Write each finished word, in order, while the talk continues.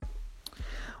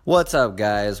What's up,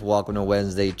 guys? Welcome to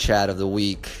Wednesday Chat of the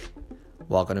Week.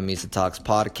 Welcome to Misa Talks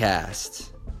Podcast.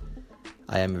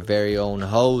 I am your very own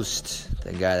host,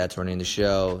 the guy that's running the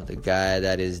show, the guy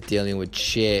that is dealing with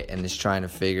shit and is trying to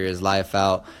figure his life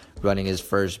out, running his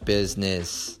first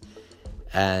business,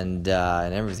 and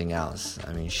everything else.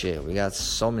 I mean, shit, we got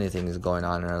so many things going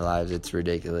on in our lives. It's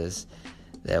ridiculous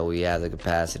that we have the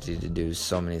capacity to do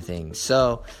so many things.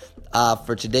 So,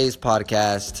 for today's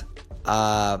podcast,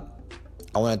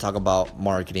 I want to talk about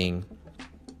marketing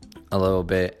a little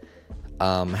bit.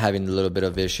 Having a little bit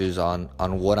of issues on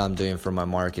what I'm doing for my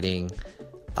marketing.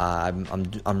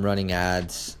 I'm running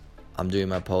ads. I'm doing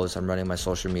my posts. I'm running my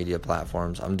social media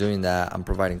platforms. I'm doing that. I'm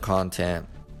providing content.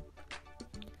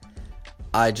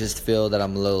 I just feel that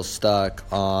I'm a little stuck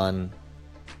on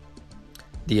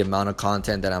the amount of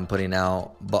content that I'm putting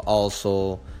out, but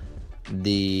also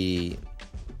the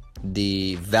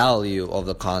value of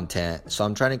the content. So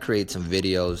I'm trying to create some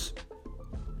videos,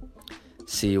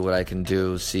 see what I can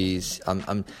do.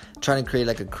 I'm trying to create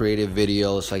like a creative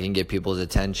video so I can get people's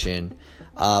attention,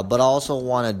 but I also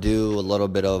want to do a little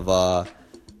bit of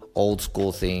old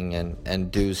school thing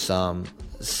and do some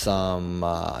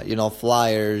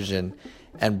flyers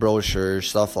and brochures,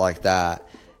 stuff like that.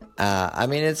 I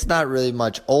mean, it's not really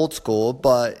much old school,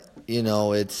 but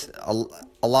it's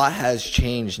a lot has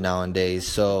changed nowadays,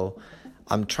 so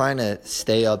I'm trying to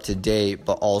stay up to date,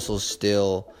 but also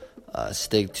still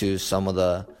stick to some of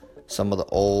the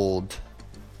old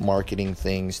marketing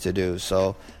things to do.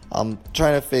 So I'm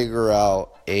trying to figure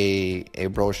out a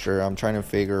brochure. I'm trying to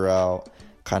figure out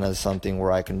kind of something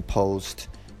where I can post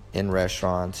in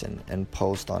restaurants and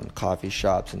post on coffee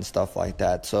shops and stuff like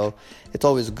that. So it's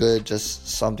always good, just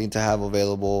something to have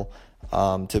available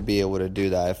to be able to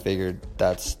do that. I figured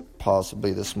that's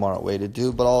possibly the smart way to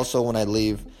do. But also when I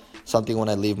leave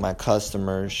my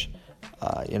customers,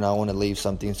 I want to leave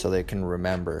something so they can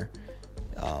remember.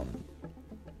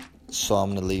 So I'm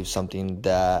going to leave something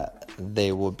that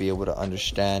they will be able to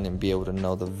understand and be able to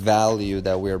know the value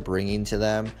that we're bringing to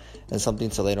them, and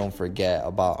something so they don't forget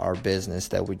about our business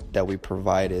that we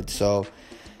provided. So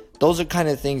those are kind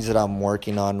of things that I'm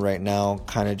working on right now,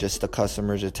 kind of just the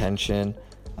customer's attention,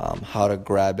 how to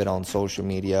grab it on social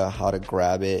media, how to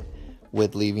grab it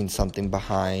with leaving something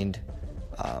behind,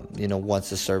 once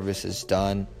the service is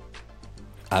done.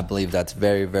 I believe that's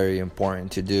very, very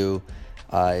important to do.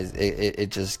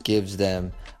 It just gives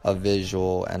them a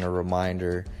visual and a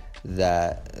reminder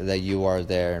that you are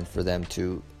there, and for them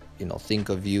to think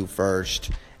of you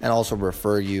first, and also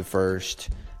refer you first,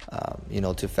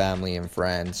 to family and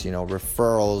friends.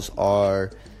 Referrals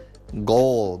are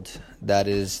gold. That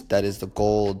is the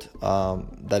gold.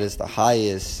 That is the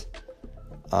highest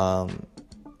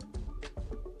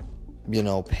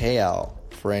payout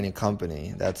for any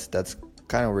company. That's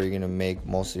kind of where you're going to make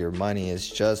most of your money, is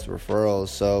just referrals.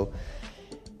 So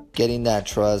getting that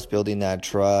trust, building that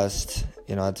trust,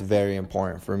 it's very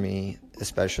important for me,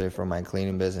 especially for my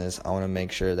cleaning business. I want to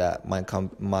make sure that my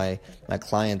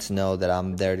clients know that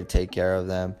I'm there to take care of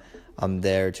them. I'm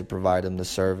there to provide them the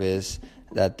service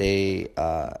that they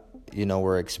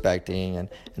were expecting, and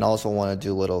also want to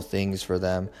do little things for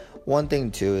them. One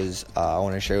thing too is I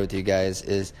want to share with you guys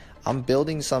is I'm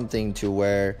building something to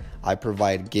where I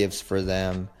provide gifts for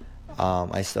them.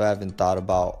 I still haven't thought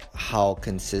about how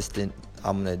consistent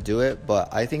I'm going to do it,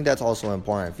 but I think that's also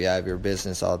important. If you have your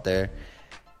business out there,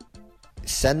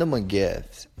 send them a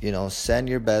gift. Send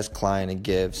your best client a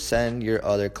gift. Send your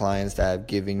other clients that have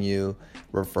given you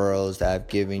referrals, that have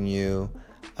given you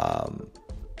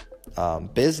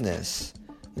business.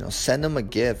 Send them a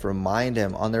gift. Remind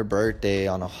them on their birthday,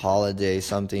 on a holiday,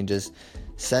 something. Just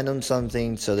send them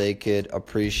something so they could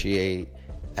appreciate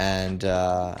and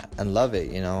love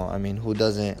it. I mean, who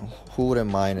wouldn't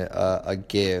mind a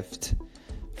gift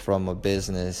from a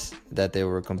business that they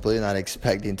were completely not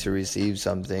expecting to receive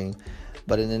something?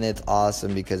 But then it's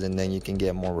awesome, because then you can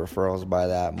get more referrals by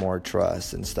that, more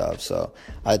trust and stuff. So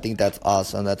I think that's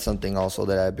awesome. That's something also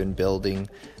that I've been building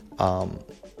on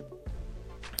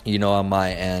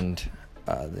my end.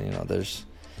 There's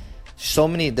so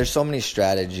many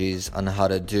strategies on how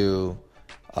to do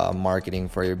marketing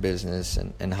for your business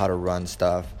and how to run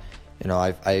stuff.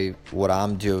 What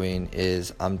I'm doing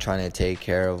is I'm trying to take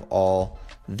care of all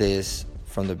this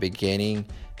from the beginning,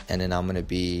 and then I'm going to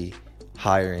be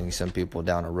hiring some people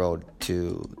down the road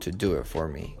to do it for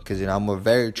me, because I'm a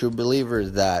very true believer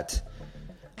that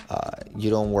you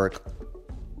don't work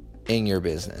in your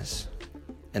business.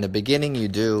 In the beginning you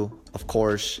do, of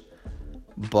course,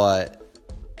 but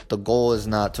the goal is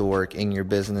not to work in your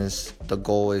business. The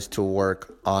goal is to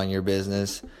work on your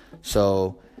business.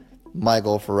 So my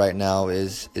goal for right now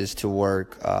is to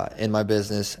work in my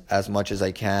business as much as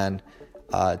I can,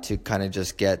 to kind of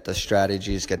just get the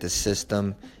strategies, get the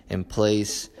system in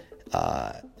place,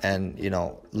 and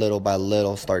little by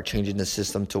little start changing the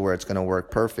system to where it's going to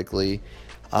work perfectly.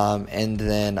 And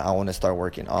then I want to start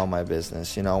working on my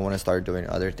business. I want to start doing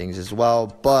other things as well,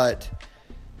 but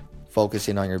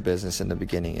focusing on your business in the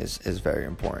beginning is very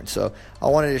important. So I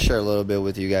wanted to share a little bit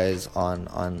with you guys on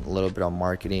a little bit on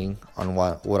marketing, on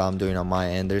what I'm doing on my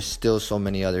end. There's still so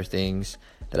many other things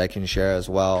that I can share as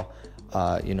well.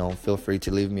 Feel free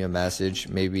to leave me a message.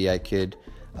 Maybe I could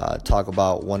talk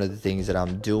about one of the things that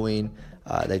I'm doing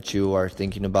that you are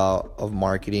thinking about of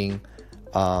marketing,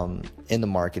 in the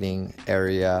marketing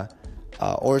area,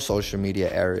 or social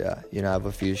media area. I have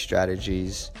a few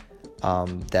strategies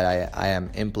that I am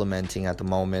implementing at the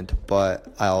moment,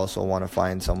 but I also want to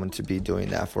find someone to be doing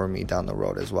that for me down the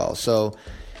road as well. So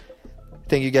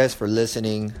thank you guys for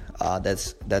listening.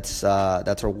 That's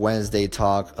our Wednesday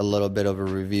talk, a little bit of a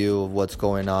review of what's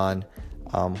going on.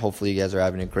 Hopefully you guys are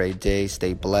having a great day.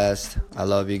 Stay blessed. I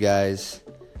love you guys,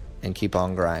 and keep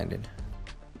on grinding.